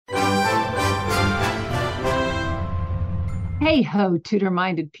Hey ho,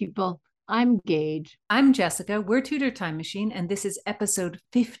 tutor-minded people. I'm Gage. I'm Jessica. We're Tutor Time Machine, and this is episode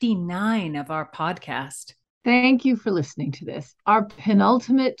 59 of our podcast. Thank you for listening to this, our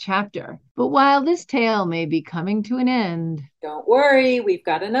penultimate chapter. But while this tale may be coming to an end, Don't worry, we've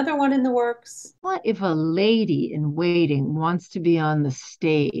got another one in the works. what if a lady in waiting wants to be on the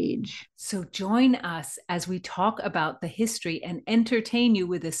stage? So join us as we talk about the history and entertain you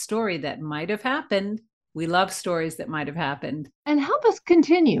with a story that might have happened. We love stories that might have happened. And help us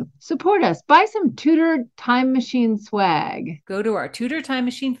continue. Support us. Buy some Tutor Time Machine swag. Go to our Tutor Time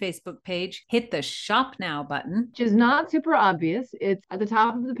Machine Facebook page, hit the Shop Now button. Which is not super obvious. It's at the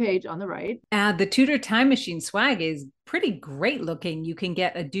top of the page on the right. The Tutor Time Machine swag is pretty great looking. You can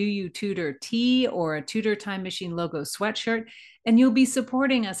get a Do You Tutor tee or a Tutor Time Machine logo sweatshirt, and you'll be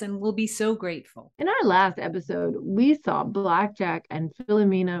supporting us, and we'll be so grateful. In our last episode, we saw Blackjack and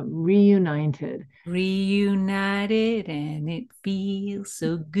Philomena reunited. Reunited, and it feels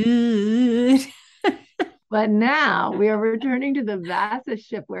so good. But now we are returning to the Vasa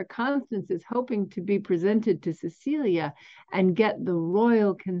ship where Constance is hoping to be presented to Cecilia and get the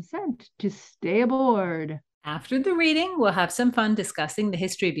royal consent to stay aboard. After the reading, we'll have some fun discussing the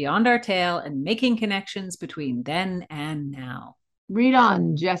history beyond our tale and making connections between then and now. Read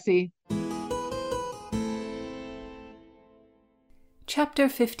on, Jessie. Chapter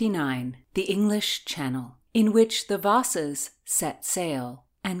 59, The English Channel, in which the Vasas set sail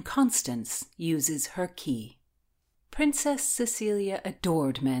and Constance uses her key. Princess Cecilia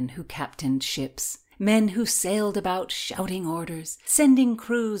adored men who captained ships, men who sailed about shouting orders, sending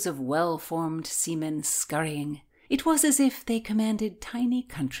crews of well-formed seamen scurrying. It was as if they commanded tiny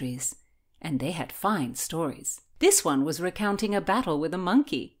countries, and they had fine stories. This one was recounting a battle with a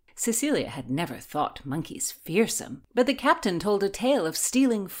monkey. Cecilia had never thought monkeys fearsome, but the captain told a tale of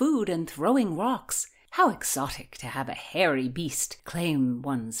stealing food and throwing rocks. How exotic to have a hairy beast claim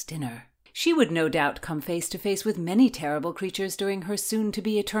one's dinner. She would no doubt come face to face with many terrible creatures during her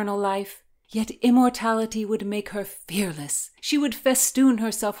soon-to-be eternal life. Yet immortality would make her fearless. She would festoon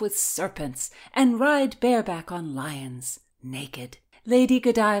herself with serpents and ride bareback on lions, naked. Lady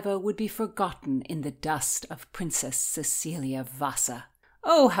Godiva would be forgotten in the dust of Princess Cecilia Vasa.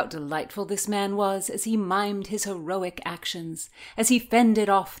 Oh, how delightful this man was as he mimed his heroic actions, as he fended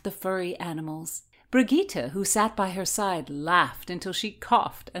off the furry animals. Brigitte, who sat by her side, laughed until she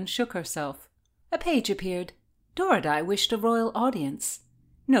coughed and shook herself. A page appeared. Doradai wished a royal audience.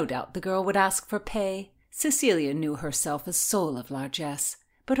 No doubt the girl would ask for pay. Cecilia knew herself a soul of largesse,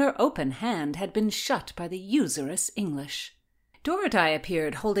 but her open hand had been shut by the usurious English. Doradai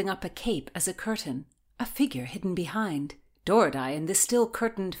appeared holding up a cape as a curtain, a figure hidden behind. Doradai and the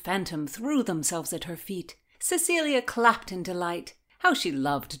still-curtained phantom threw themselves at her feet. Cecilia clapped in delight. How she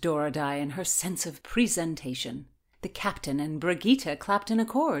loved Doradai and her sense of presentation. The captain and Brigitte clapped in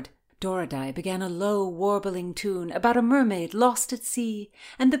accord. Doradai began a low, warbling tune about a mermaid lost at sea,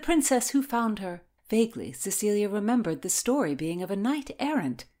 and the princess who found her. Vaguely, Cecilia remembered the story being of a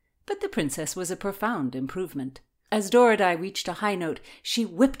knight-errant, but the princess was a profound improvement. As Doradai reached a high note, she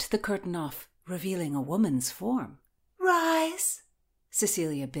whipped the curtain off, revealing a woman's form. "Rise,"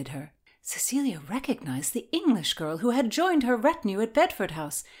 Cecilia bid her. Cecilia recognized the English girl who had joined her retinue at Bedford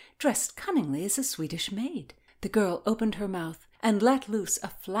House, dressed cunningly as a Swedish maid. The girl opened her mouth and let loose a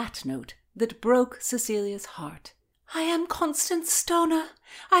flat note that broke Cecilia's heart. "I am Constance Stoner.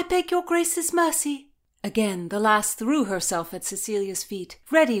 I beg your grace's mercy." Again the lass threw herself at Cecilia's feet,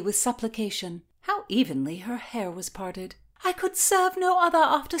 ready with supplication. How evenly her hair was parted. "I could serve no other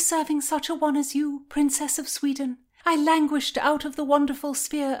after serving such a one as you, Princess of Sweden. I languished out of the wonderful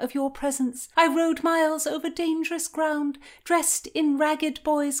sphere of your presence. I rode miles over dangerous ground, dressed in ragged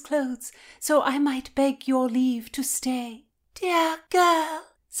boy's clothes, so I might beg your leave to stay." "Dear girl,"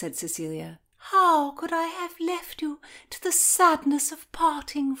 said Cecilia, "how could I have left you to the sadness of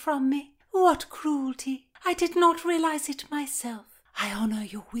parting from me? What cruelty! I did not realize it myself. I honor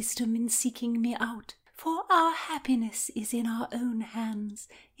your wisdom in seeking me out, for our happiness is in our own hands,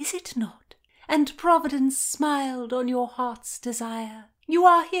 is it not? And Providence smiled on your heart's desire. You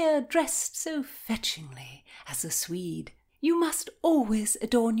are here dressed so fetchingly as a Swede. You must always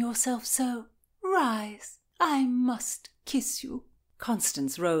adorn yourself so. Rise, I must kiss you."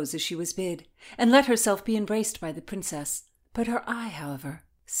 Constance rose as she was bid, and let herself be embraced by the princess. But her eye, however,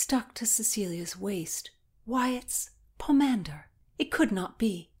 stuck to Cecilia's waist. Wyatt's pomander. It could not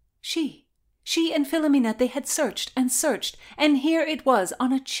be. She and Philomena, they had searched, and here it was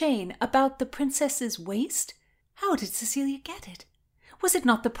on a chain about the princess's waist. How did Cecilia get it? Was it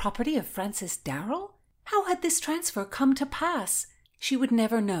not the property of Francis Darrell? How had this transfer come to pass? She would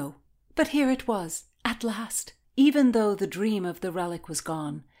never know. But here it was, at last, Even though the dream of the relic was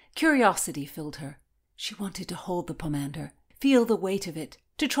gone, curiosity filled her. She wanted to hold the pomander, feel the weight of it,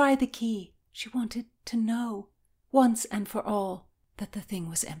 to try the key. She wanted to know, once and for all, that the thing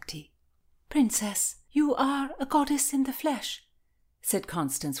was empty. "Princess, you are a goddess in the flesh," said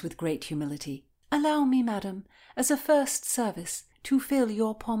Constance with great humility. "Allow me, madam, as a first service, to fill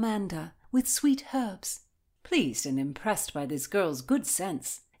your pomander with sweet herbs." Pleased and impressed by this girl's good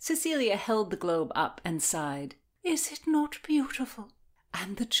sense, Cecilia held the globe up and sighed. "Is it not beautiful?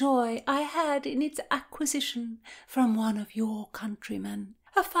 And the joy I had in its acquisition from one of your countrymen.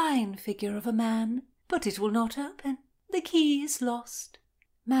 A fine figure of a man, but it will not open. The key is lost."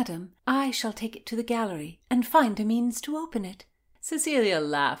 "Madam, I shall take it to the gallery and find a means to open it." Cecilia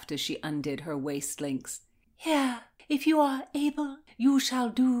laughed as she undid her waist links. "Here, if you are able, you shall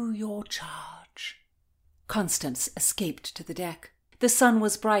do your charge." Constance escaped to the deck. The sun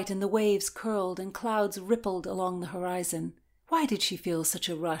was bright and the waves curled and clouds rippled along the horizon. Why did she feel such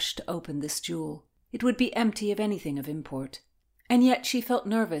a rush to open this jewel? It would be empty of anything of import. And yet she felt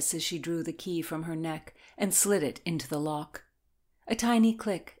nervous as she drew the key from her neck and slid it into the lock. A tiny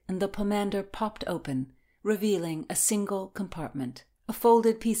click, and the pomander popped open, revealing a single compartment. A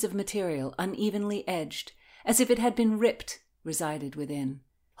folded piece of material, unevenly edged, as if it had been ripped, resided within.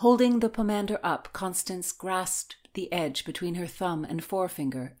 Holding the pomander up, Constance grasped the edge between her thumb and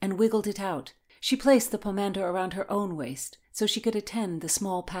forefinger and wiggled it out. She placed the pomander around her own waist so she could attend the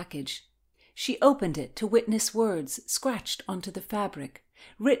small package. She opened it to witness words scratched onto the fabric,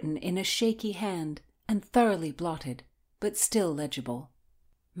 written in a shaky hand and thoroughly blotted, but still legible.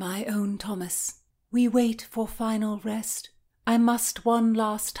 "My own Thomas, we wait for final rest. I must one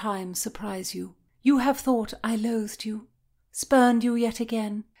last time surprise you. You have thought I loathed you, spurned you yet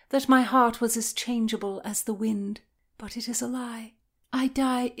again, that my heart was as changeable as the wind. But it is a lie. I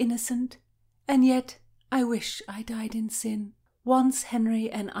die innocent, and yet I wish I died in sin. Once Henry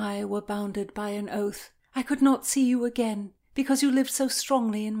and I were bounded by an oath. I could not see you again, because you lived so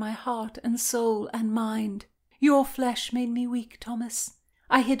strongly in my heart and soul and mind. Your flesh made me weak, Thomas.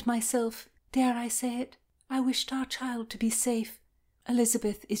 I hid myself. Dare I say it? I wished our child to be safe.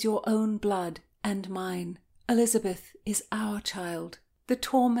 Elizabeth is your own blood and mine. Elizabeth is our child. The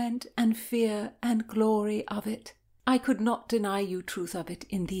torment and fear and glory of it. I could not deny you truth of it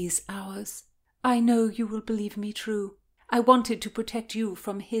in these hours. I know you will believe me true. I wanted to protect you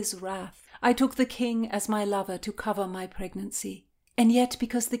from his wrath. I took the king as my lover to cover my pregnancy. And yet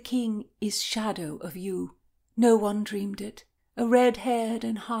because the king is shadow of you, no one dreamed it. A red-haired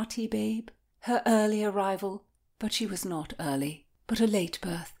and hearty babe, her early arrival, but she was not early, but a late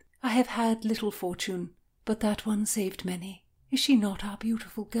birth. I have had little fortune, but that one saved many. Is she not our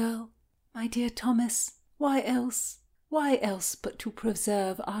beautiful girl? My dear Thomas, why else but to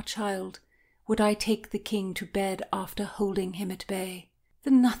preserve our child would I take the king to bed after holding him at bay?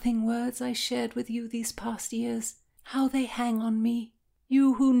 The nothing words I shared with you these past years, how they hang on me.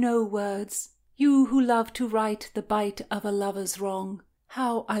 You who know words, you who love to write the bite of a lover's wrong,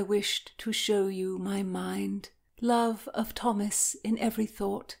 how I wished to show you my mind. Love of Thomas in every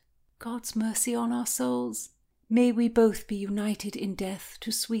thought. God's mercy on our souls. May we both be united in death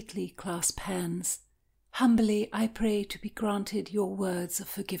to sweetly clasp hands. Humbly I pray to be granted your words of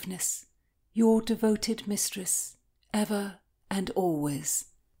forgiveness. Your devoted mistress, ever and always,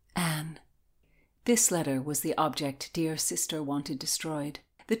 Anne. This letter was the object dear sister wanted destroyed.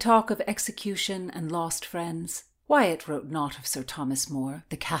 The talk of execution and lost friends. Wyatt wrote not of Sir Thomas More,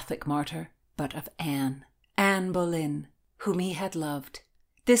 the Catholic martyr, but of Anne Boleyn, whom he had loved.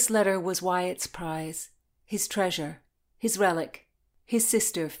 This letter was Wyatt's prize, his treasure, his relic. His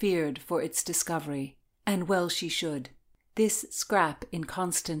sister feared for its discovery, and well she should. This scrap in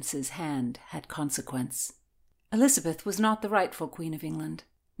Constance's hand had consequence. Elizabeth was not the rightful Queen of England,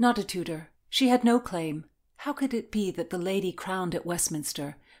 not a Tudor. She had no claim. How could it be that the lady crowned at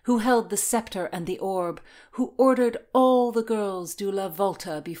Westminster, who held the sceptre and the orb, who ordered all the girls do la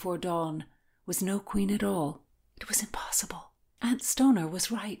volta before dawn, was no queen at all? It was impossible. Aunt Stoner was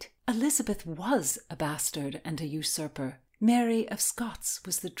right. Elizabeth was a bastard and a usurper. Mary of Scots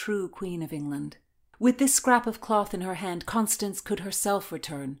was the true Queen of England. With this scrap of cloth in her hand, Constance could herself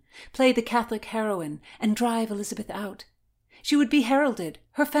return, play the Catholic heroine, and drive Elizabeth out. She would be heralded,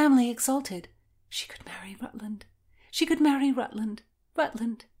 her family exalted. She could marry Rutland. She could marry Rutland.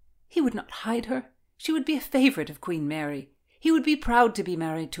 Rutland. He would not hide her. She would be a favourite of Queen Mary. He would be proud to be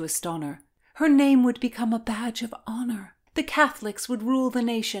married to a Stoner. Her name would become a badge of honour. The Catholics would rule the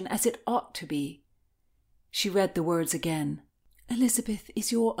nation as it ought to be. She read the words again. Elizabeth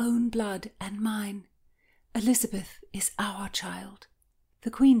is your own blood and mine. Elizabeth is our child.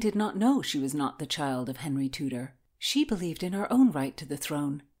 The Queen did not know she was not the child of Henry Tudor. She believed in her own right to the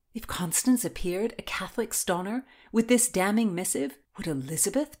throne. If Constance appeared a Catholic stoner with this damning missive, would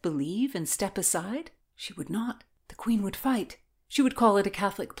Elizabeth believe and step aside? She would not. The Queen would fight. She would call it a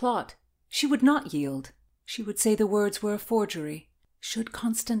Catholic plot. She would not yield. She would say the words were a forgery. Should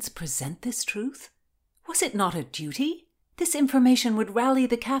Constance present this truth? Was it not a duty? This information would rally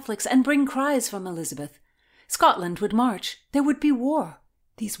the Catholics and bring cries from Elizabeth. Scotland would march. There would be war.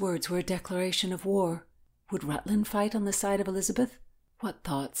 These words were a declaration of war. Would Rutland fight on the side of Elizabeth? What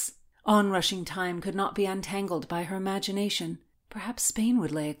thoughts? On-rushing time could not be untangled by her imagination. Perhaps Spain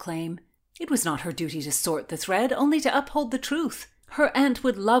would lay a claim. It was not her duty to sort the thread, only to uphold the truth. Her aunt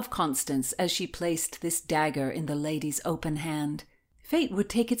would love Constance as she placed this dagger in the lady's open hand. Fate would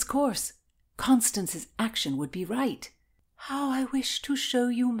take its course. Constance's action would be right. How I wish to show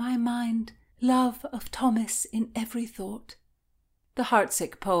you my mind, love of Thomas in every thought. The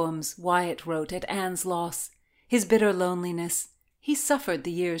heartsick poems Wyatt wrote at Anne's loss, his bitter loneliness. He suffered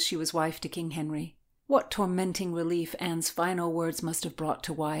the years she was wife to King Henry. What tormenting relief Anne's final words must have brought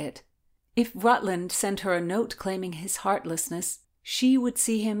to Wyatt. If Rutland sent her a note claiming his heartlessness, she would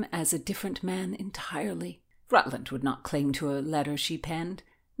see him as a different man entirely. Rutland would not cling to a letter she penned,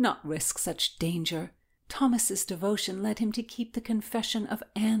 not risk such danger. Thomas's devotion led him to keep the confession of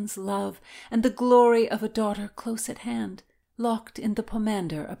Anne's love and the glory of a daughter close at hand, locked in the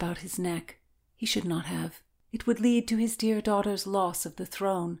pomander about his neck. He should not have. It would lead to his dear daughter's loss of the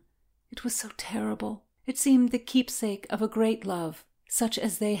throne. It was so terrible. It seemed the keepsake of a great love, such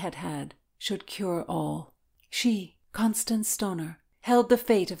as they had had, should cure all. She, Constance Stoner, held the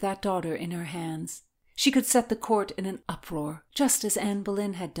fate of that daughter in her hands. She could set the court in an uproar, just as Anne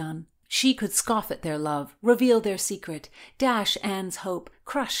Boleyn had done. She could scoff at their love, reveal their secret, dash Anne's hope,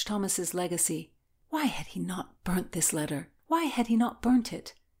 crush Thomas's legacy. Why had he not burnt this letter? Why had he not burnt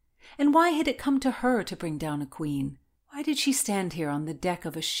it? And why had it come to her to bring down a queen? Why did she stand here on the deck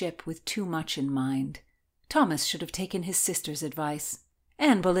of a ship with too much in mind? Thomas should have taken his sister's advice.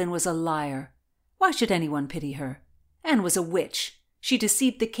 Anne Boleyn was a liar. Why should anyone pity her? Anne was a witch. She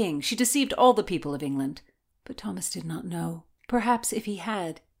deceived the king. She deceived all the people of England. But Thomas did not know. Perhaps if he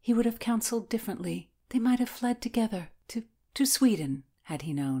had, he would have counselled differently. They might have fled together to Sweden, had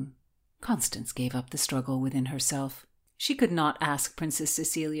he known. Constance gave up the struggle within herself. She could not ask Princess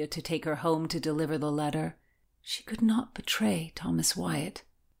Cecilia to take her home to deliver the letter. She could not betray Thomas Wyatt.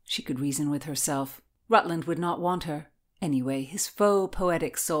 She could reason with herself. Rutland would not want her. Anyway, his faux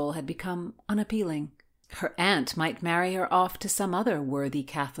poetic soul had become unappealing. Her aunt might marry her off to some other worthy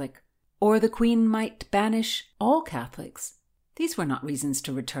Catholic, or the Queen might banish all Catholics. These were not reasons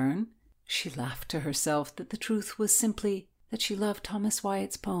to return. She laughed to herself that the truth was simply that she loved Thomas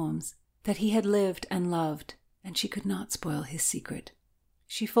Wyatt's poems, that he had lived and loved, and she could not spoil his secret.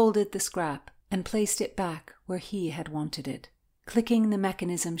 She folded the scrap and placed it back where he had wanted it. Clicking the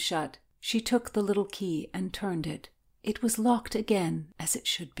mechanism shut, she took the little key and turned it. It was locked again, as it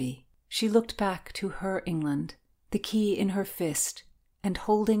should be. She looked back to her England, the key in her fist, and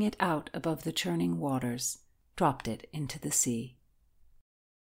holding it out above the churning waters, dropped it into the sea.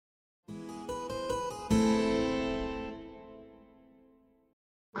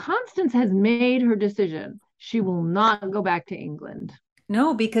 Constance has made her decision. She will not go back to England.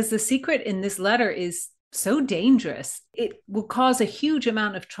 No, because the secret in this letter is so dangerous. It will cause a huge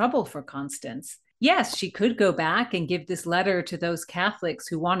amount of trouble for Constance. Yes, she could go back and give this letter to those Catholics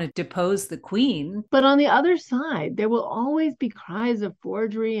who want to depose the Queen. But on the other side, there will always be cries of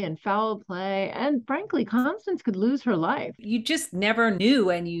forgery and foul play. And frankly, Constance could lose her life. You just never knew,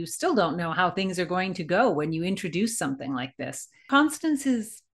 and you still don't know how things are going to go when you introduce something like this. Constance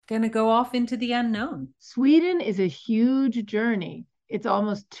is going to go off into the unknown. Sweden is a huge journey. It's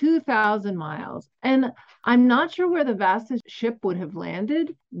almost 2,000 miles. And I'm not sure where the Vasa ship would have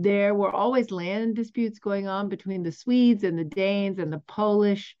landed. There were always land disputes going on between the Swedes and the Danes and the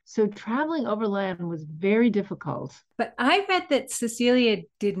Polish. So traveling overland was very difficult. But I read that Cecilia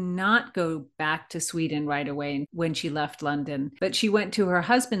did not go back to Sweden right away when she left London, but she went to her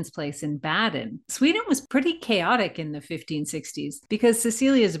husband's place in Baden. Sweden was pretty chaotic in the 1560s because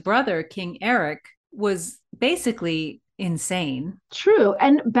Cecilia's brother, King Eric, was basically insane. True.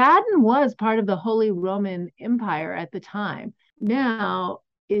 And Baden was part of the Holy Roman Empire at the time. Now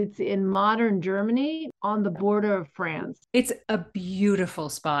it's in modern Germany on the border of France. It's a beautiful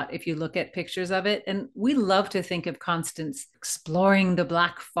spot if you look at pictures of it. And we love to think of Constance exploring the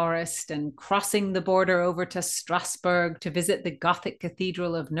Black Forest and crossing the border over to Strasbourg to visit the Gothic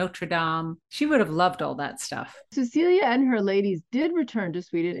Cathedral of Notre Dame. She would have loved all that stuff. Cecilia and her ladies did return to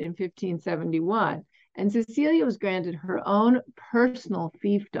Sweden in 1571. And Cecilia was granted her own personal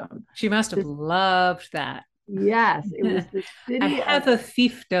fiefdom. She must have loved that. Yes, it was I have a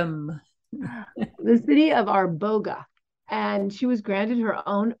fiefdom. the city of Arboga. And she was granted her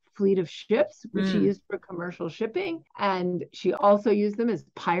own fleet of ships, which she used for commercial shipping. And she also used them as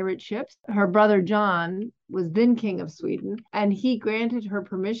pirate ships. Her brother John was then king of Sweden, and he granted her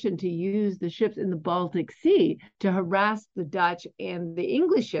permission to use the ships in the Baltic Sea to harass the Dutch and the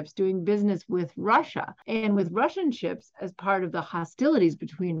English ships doing business with Russia and with Russian ships as part of the hostilities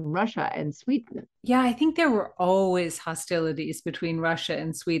between Russia and Sweden. Yeah, I think there were always hostilities between Russia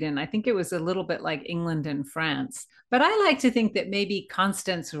and Sweden. I think it was a little bit like England and France. But I like to think that maybe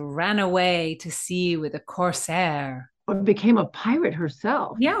Constance ran away to sea with a corsair. Or became a pirate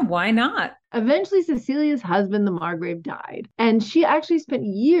herself. Yeah, why not? Eventually, Cecilia's husband, the Margrave, died, and she actually spent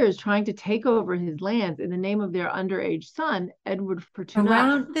years trying to take over his lands in the name of their underage son, Edward Fortunatus.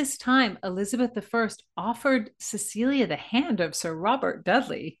 Around this time, Elizabeth I offered Cecilia the hand of Sir Robert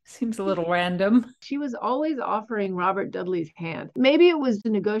Dudley. Seems a little random. She was always offering Robert Dudley's hand. Maybe it was a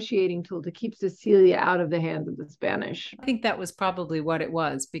negotiating tool to keep Cecilia out of the hands of the Spanish. I think that was probably what it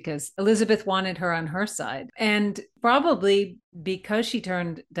was, because Elizabeth wanted her on her side. And probably because she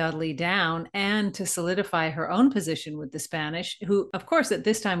turned Dudley down, and to solidify her own position with the Spanish, who, of course, at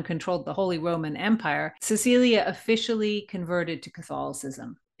this time controlled the Holy Roman Empire, Cecilia officially converted to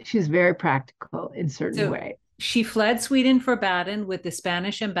Catholicism. She's very practical in certain ways. She fled Sweden for Baden with the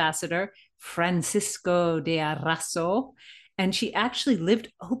Spanish ambassador, Francisco de Arraso, and she actually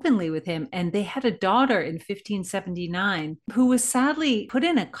lived openly with him. And they had a daughter in 1579 who was sadly put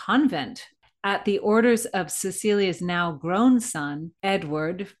in a convent at the orders of Cecilia's now grown son,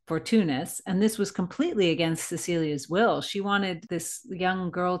 Edward Fortunatus. And this was completely against Cecilia's will. She wanted this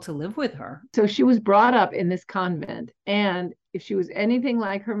young girl to live with her. So she was brought up in this convent. And if she was anything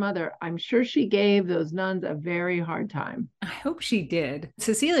like her mother, I'm sure she gave those nuns a very hard time. I hope she did.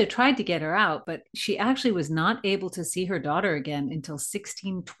 Cecilia tried to get her out, but she actually was not able to see her daughter again until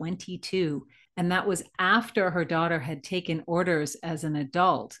 1622. And that was after her daughter had taken orders as an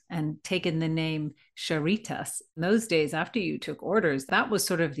adult and taken the name Charitas. In those days, after you took orders, that was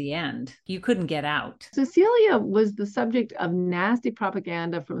sort of the end. You couldn't get out. Cecilia was the subject of nasty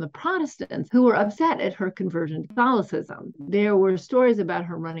propaganda from the Protestants who were upset at her conversion to Catholicism. There were stories about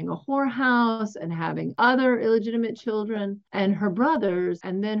her running a whorehouse and having other illegitimate children, and her brothers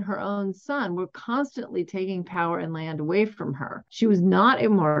and then her own son were constantly taking power and land away from her. She was not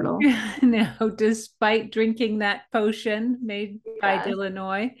immortal. No, despite drinking that potion made by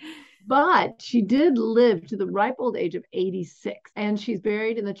Delanoy. But she did live to the ripe old age of 86, and she's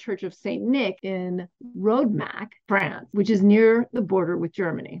buried in the Church of St. Nick in Rodemack, France, which is near the border with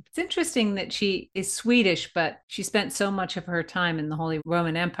Germany. It's interesting that she is Swedish, but she spent so much of her time in the Holy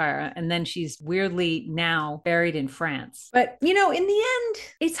Roman Empire, and then she's weirdly now buried in France. But, you know, in the end,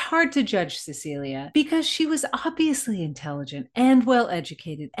 it's hard to judge Cecilia because she was obviously intelligent and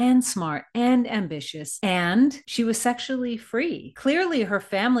well-educated and smart and ambitious, and she was sexually free. Clearly, her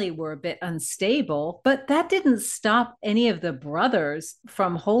family were a bit unstable, but that didn't stop any of the brothers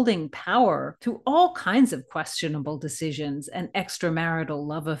from holding power through all kinds of questionable decisions and extramarital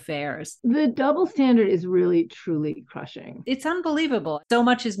love affairs. The double standard is really, truly crushing. It's unbelievable. So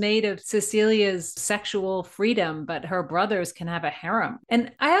much is made of Cecilia's sexual freedom, but her brothers can have a harem.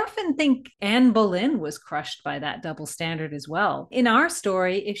 And I often think Anne Boleyn was crushed by that double standard as well. In our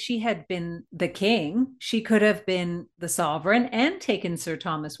story, if she had been the king, she could have been the sovereign and taken Sir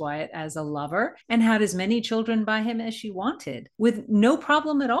Thomas Wyatt as a lover and had as many children by him as she wanted with no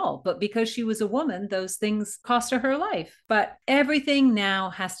problem at all. But because she was a woman, those things cost her her life. But everything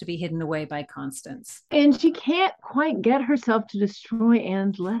now has to be hidden away by Constance. And she can't quite get herself to destroy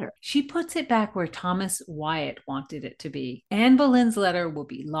Anne's letter. She puts it back where Thomas Wyatt wanted it to be. Anne Boleyn's letter will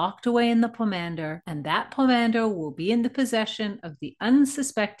be locked away in the pomander, and that pomander will be in the possession of the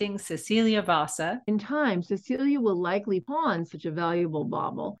unsuspecting Cecilia Vasa. In time, Cecilia will likely pawn such a valuable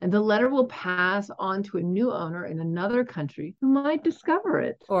bauble, and the letter will pass on to a new owner in another country who might discover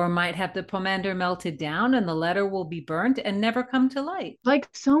it. Or might have the pomander melted down and the letter will be burnt and never come to light. Like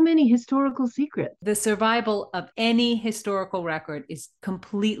so many historical secrets. The survival of any historical record is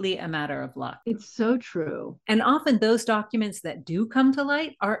completely a matter of luck. It's so true. And often those documents that do come to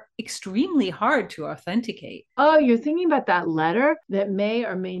light are extremely hard to authenticate. Oh, you're thinking about that letter that may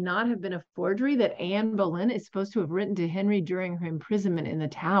or may not have been a forgery that Anne Boleyn is supposed to have written to Henry during her imprisonment in the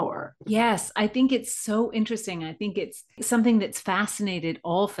Tower. Yes, I think it's so interesting. I think it's something that's fascinated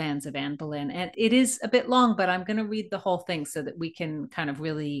all fans of Anne Boleyn. And it is a bit long, but I'm going to read the whole thing so that we can kind of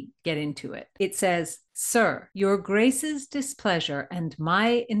really get into it. It says, "Sir, your grace's displeasure and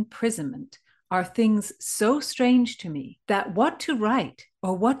my imprisonment are things so strange to me that what to write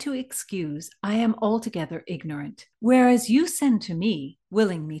or what to excuse, I am altogether ignorant. Whereas you send to me,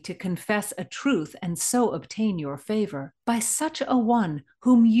 willing me to confess a truth and so obtain your favor, by such a one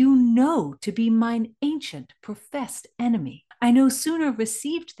whom you know to be mine ancient professed enemy. I no sooner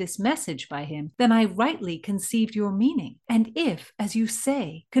received this message by him than I rightly conceived your meaning. And if, as you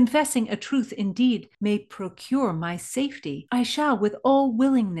say, confessing a truth indeed may procure my safety, I shall with all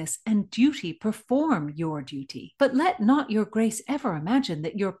willingness and duty perform your duty. But let not your grace ever imagine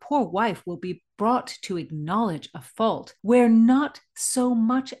that your poor wife will be brought to acknowledge a fault where not so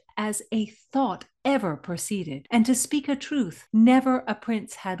much as a thought ever proceeded. And to speak a truth, never a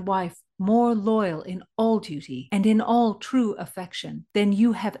prince had wife more loyal in all duty and in all true affection than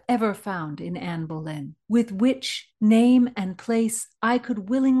you have ever found in Anne Boleyn, with which name and place I could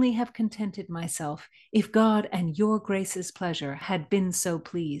willingly have contented myself if God and your grace's pleasure had been so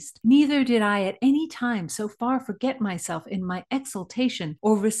pleased. Neither did I at any time so far forget myself in my exultation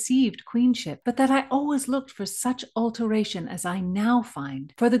or received queenship, but that I always looked for such alteration as I now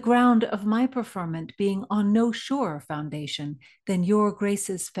find, for the ground of my preferment being on no surer foundation than your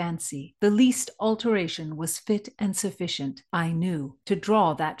grace's fancy. The least alteration was fit and sufficient, I knew, to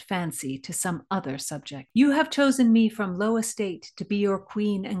draw that fancy to some other subject. You have chosen me from low estate to be your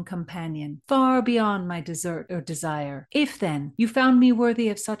queen and companion, far beyond my desert or desire. If then you found me worthy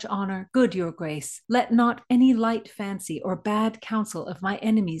of such honor, good your grace, let not any light fancy or bad counsel of my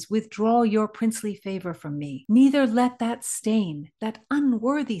enemies withdraw your princely favor from me. Neither let that stain, that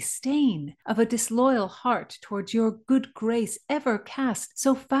unworthy stain of a disloyal heart towards your good grace ever cast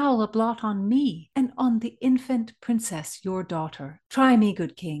so foul a blot on me and on the infant princess your daughter. Try me,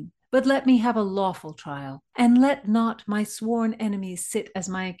 good king, but let me have a lawful trial, and let not my sworn enemies sit as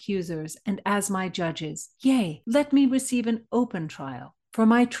my accusers and as my judges. Yea, let me receive an open trial, for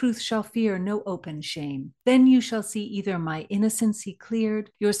my truth shall fear no open shame. Then you shall see either my innocency cleared,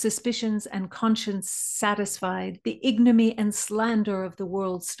 your suspicions and conscience satisfied, the ignominy and slander of the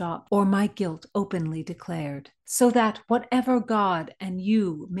world stopped, or my guilt openly declared. So that whatever God and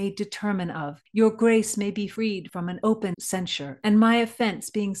you may determine of, your grace may be freed from an open censure, and my offense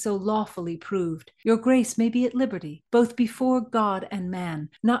being so lawfully proved, your grace may be at liberty, both before God and man,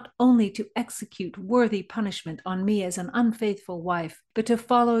 not only to execute worthy punishment on me as an unfaithful wife, but to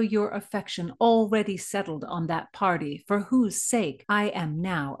follow your affection already settled on that party for whose sake I am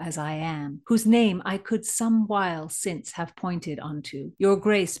now as I am, whose name I could some while since have pointed unto, your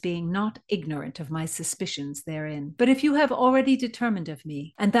grace being not ignorant of my suspicions therein. But if you have already determined of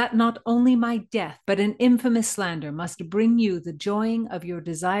me, and that not only my death, but an infamous slander must bring you the joying of your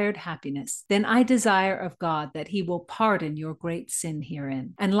desired happiness, then I desire of God that he will pardon your great sin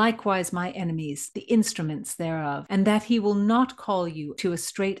herein, and likewise my enemies, the instruments thereof, and that he will not call you to a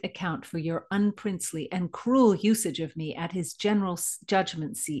straight account for your unprincely and cruel usage of me at his general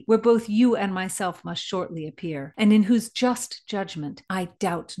judgment seat, where both you and myself must shortly appear, and in whose just judgment, I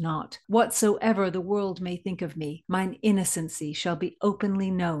doubt not, whatsoever the world may think of me, mine innocency shall be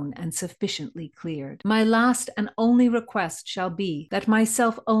openly known and sufficiently cleared. My last and only request shall be that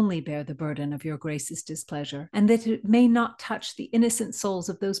myself only bear the burden of your grace's displeasure, and that it may not touch the innocent souls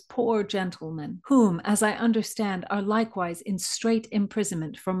of those poor gentlemen, whom, as I understand, are likewise in strait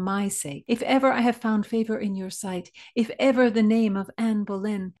imprisonment for my sake. If ever I have found favor in your sight, if ever the name of Anne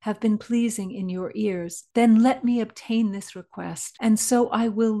Boleyn have been pleasing in your ears, then let me obtain this request, and so I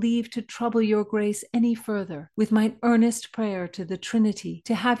will leave to trouble your grace any further, with mine earnest prayer to the Trinity,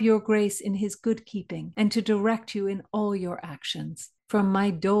 to have your grace in his good keeping, and to direct you in all your actions. From my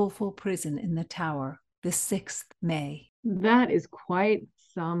doleful prison in the Tower, the 6th May. That is quite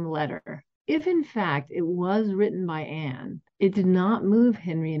some letter. If in fact it was written by Anne, it did not move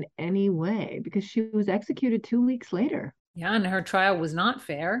Henry in any way because she was executed 2 weeks later. Yeah, and her trial was not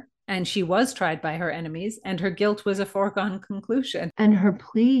fair. And she was tried by her enemies, and her guilt was a foregone conclusion. And her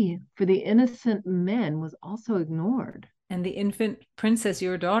plea for the innocent men was also ignored. And the infant princess,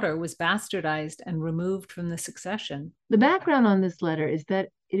 your daughter, was bastardized and removed from the succession. The background on this letter is that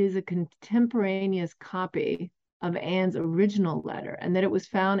it is a contemporaneous copy of Anne's original letter, and that it was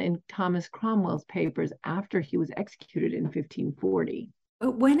found in Thomas Cromwell's papers after he was executed in 1540.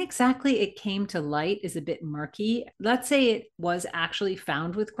 But when exactly it came to light is a bit murky. Let's say it was actually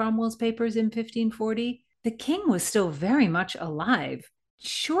found with Cromwell's papers in 1540. The king was still very much alive.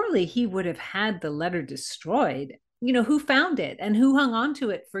 Surely he would have had the letter destroyed. You know, who found it and who hung on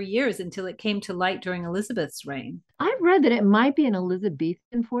to it for years until it came to light during Elizabeth's reign? I've read that it might be an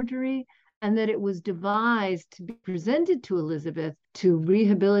Elizabethan forgery, and that it was devised to be presented to Elizabeth to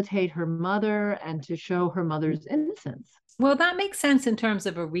rehabilitate her mother and to show her mother's innocence. Well, that makes sense in terms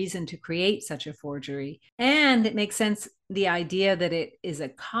of a reason to create such a forgery. And it makes sense the idea that it is a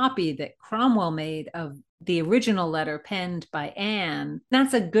copy that Cromwell made of the original letter penned by Anne.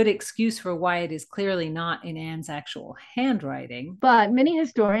 That's a good excuse for why it is clearly not in Anne's actual handwriting. But many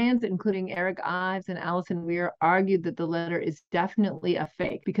historians, including Eric Ives and Alison Weir, argued that the letter is definitely a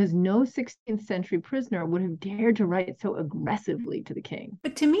fake because no 16th century prisoner would have dared to write so aggressively to the king.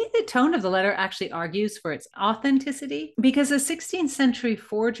 But to me, the tone of the letter actually argues for its authenticity because a 16th century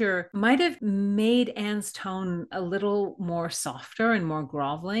forger might have made Anne's tone a little more softer and more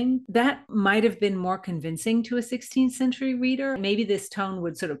groveling. That might have been more convincing to a 16th century reader. Maybe this tone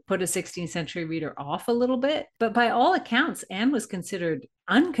would sort of put a 16th century reader off a little bit. But by all accounts, Anne was considered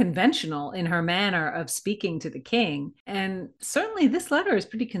unconventional in her manner of speaking to the king. And certainly this letter is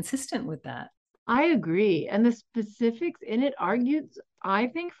pretty consistent with that. I agree. And the specifics in it argues, I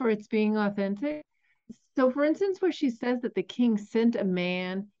think, for its being authentic. So, for instance, where she says that the king sent a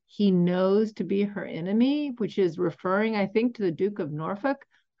man he knows to be her enemy, which is referring, I think, to the Duke of Norfolk,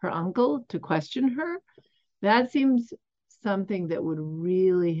 her uncle, to question her. That seems something that would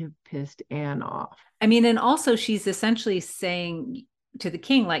really have pissed Anne off. I mean, and also she's essentially saying to the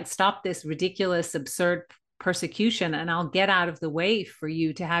king, like, stop this ridiculous, absurd persecution, and I'll get out of the way for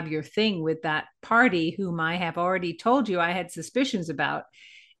you to have your thing with that party whom I have already told you I had suspicions about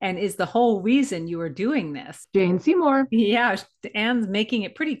and is the whole reason you are doing this. Jane Seymour. Yeah, Anne's making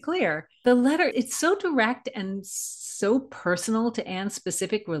it pretty clear. The letter, it's so direct and so personal to Anne's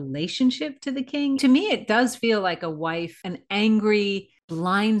specific relationship to the king. To me, it does feel like a wife, an angry,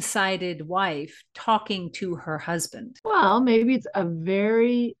 blindsided wife talking to her husband. Well, maybe it's a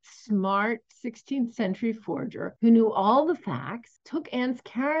very smart 16th century forger who knew all the facts, took Anne's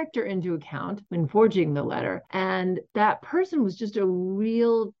character into account when forging the letter, and that person was just a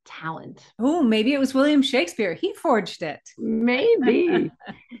real talent. Oh, maybe it was William Shakespeare. He forged it. Maybe.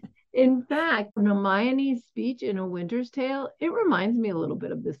 In fact, Hermione's speech in A Winter's Tale, it reminds me a little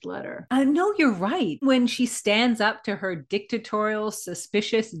bit of this letter. I know you're right. When she stands up to her dictatorial,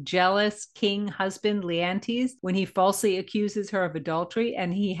 suspicious, jealous king husband, Leontes, when he falsely accuses her of adultery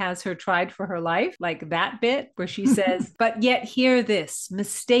and he has her tried for her life, like that bit where she says, but yet hear this,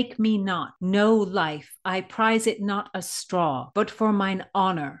 mistake me not, no life, I prize it not a straw, but for mine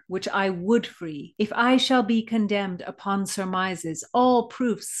honor, which I would free, if I shall be condemned upon surmises, all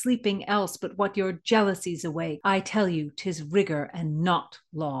proofs sleeping else but what your jealousies away, I tell you 'tis rigor and not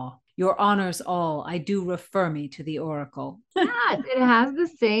law. Your honors all, I do refer me to the oracle. Yes, it has the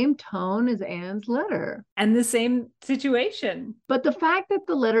same tone as Anne's letter. And the same situation. But the fact that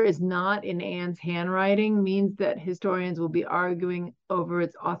the letter is not in Anne's handwriting means that historians will be arguing over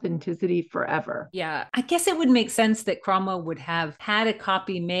its authenticity forever. Yeah, I guess it would make sense that Cromwell would have had a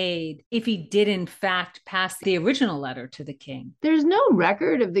copy made if he did in fact pass the original letter to the king. There's no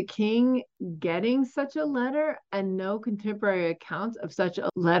record of the king getting such a letter and no contemporary accounts of such a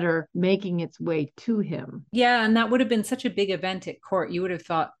letter making its way to him. Yeah, and that would have been such a big event at court. You would have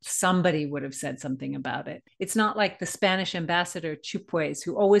thought somebody would have said something about it. It's not like the Spanish ambassador Chupues,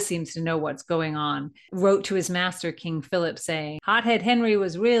 who always seems to know what's going on, wrote to his master, King Philip, saying, Hothead Henry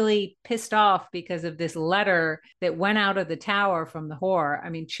was really pissed off because of this letter that went out of the tower from the whore. I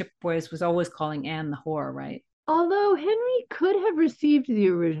mean, Chupues was always calling Anne the whore, right? Although Henry could have received the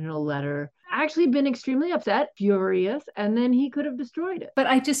original letter, actually been extremely upset, furious, and then he could have destroyed it. But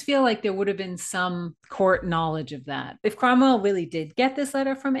I just feel like there would have been some court knowledge of that. If Cromwell really did get this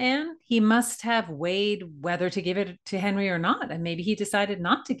letter from Anne, he must have weighed whether to give it to Henry or not. And maybe he decided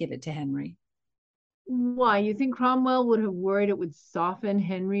not to give it to Henry. Why? You think Cromwell would have worried it would soften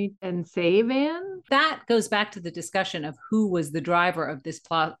Henry and save Anne? That goes back to the discussion of who was the driver of this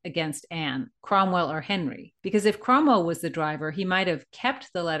plot against Anne, Cromwell or Henry. Because if Cromwell was the driver, he might have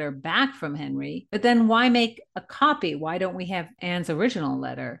kept the letter back from Henry. But then why make a copy? Why don't we have Anne's original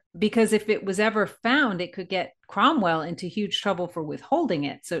letter? Because if it was ever found, it could get Cromwell into huge trouble for withholding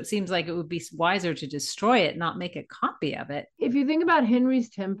it. So it seems like it would be wiser to destroy it, not make a copy of it. If you think about Henry's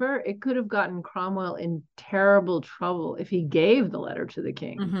temper, it could have gotten Cromwell in terrible trouble if he gave the letter to the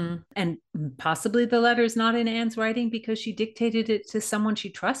king. Mm-hmm. And possibly the letter's not in Anne's writing because she dictated it to someone she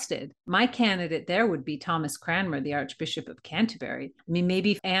trusted. My candidate there would be Thomas Cranmer, the Archbishop of Canterbury. I mean,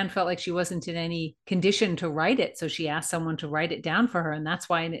 maybe Anne felt like she wasn't in any condition to write it, so she asked someone to write it down for her, and that's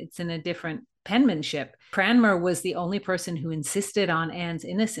why it's in a different penmanship. Cranmer was the only person who insisted on Anne's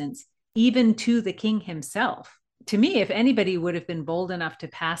innocence, even to the king himself. To me, if anybody would have been bold enough to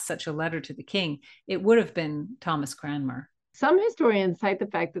pass such a letter to the king, it would have been Thomas Cranmer. Some historians cite the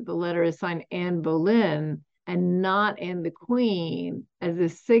fact that the letter is signed Anne Boleyn and not Anne the Queen as a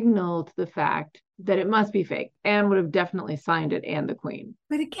signal to the fact that it must be fake. Anne would have definitely signed it, and the Queen.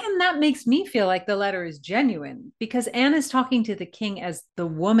 But again, that makes me feel like the letter is genuine because Anne is talking to the king as the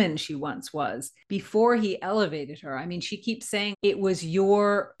woman she once was before he elevated her. I mean, she keeps saying, it was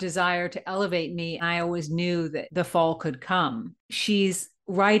your desire to elevate me. I always knew that the fall could come. She's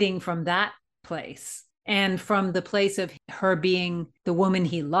writing from that place and from the place of her being the woman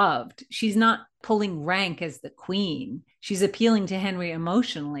he loved. She's not pulling rank as the queen. She's appealing to Henry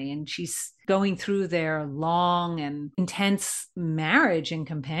emotionally, and she's going through their long and intense marriage and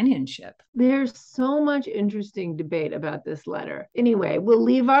companionship. There's so much interesting debate about this letter. Anyway, we'll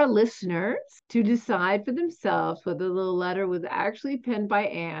leave our listeners to decide for themselves whether the letter was actually penned by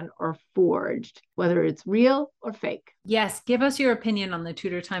Anne or forged, whether it's real or fake. Yes, give us your opinion on the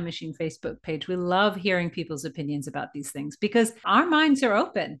Tudor Time Machine Facebook page. We love hearing people's opinions about these things because our minds are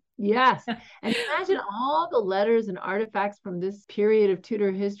open. Yes. And imagine all the letters and artifacts from this period of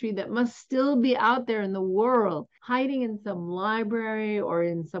Tudor history that must still be out there in the world, hiding in some library or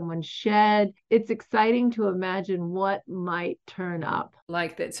in someone's shed. It's exciting to imagine what might turn up.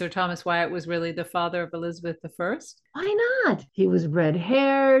 Like that Sir Thomas Wyatt was really the father of Elizabeth I? Why not? He was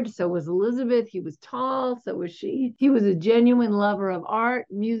red-haired, so was Elizabeth. He was tall, so was she. He was a genuine lover of art,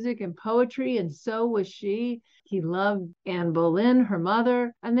 music, and poetry, and so was she. He loved Anne Boleyn, her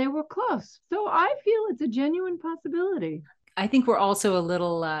mother, and they were close. So I feel it's a genuine possibility. I think we're also a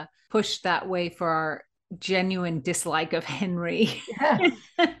little pushed that way for our genuine dislike of Henry. Yes.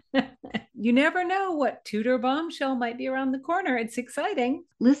 You never know what Tudor bombshell might be around the corner. It's exciting.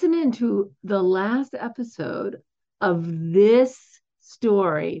 Listen into the last episode of this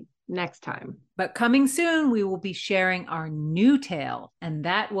story next time. But coming soon, we will be sharing our new tale, and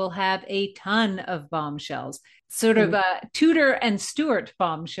that will have a ton of bombshells, sort of Tudor and Stuart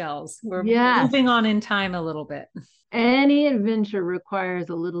bombshells. We're moving on in time a little bit. Any adventure requires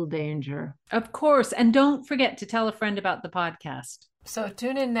a little danger. Of course. And don't forget to tell a friend about the podcast. So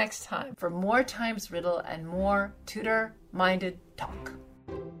tune in next time for more Times Riddle and more Tudor-minded talk.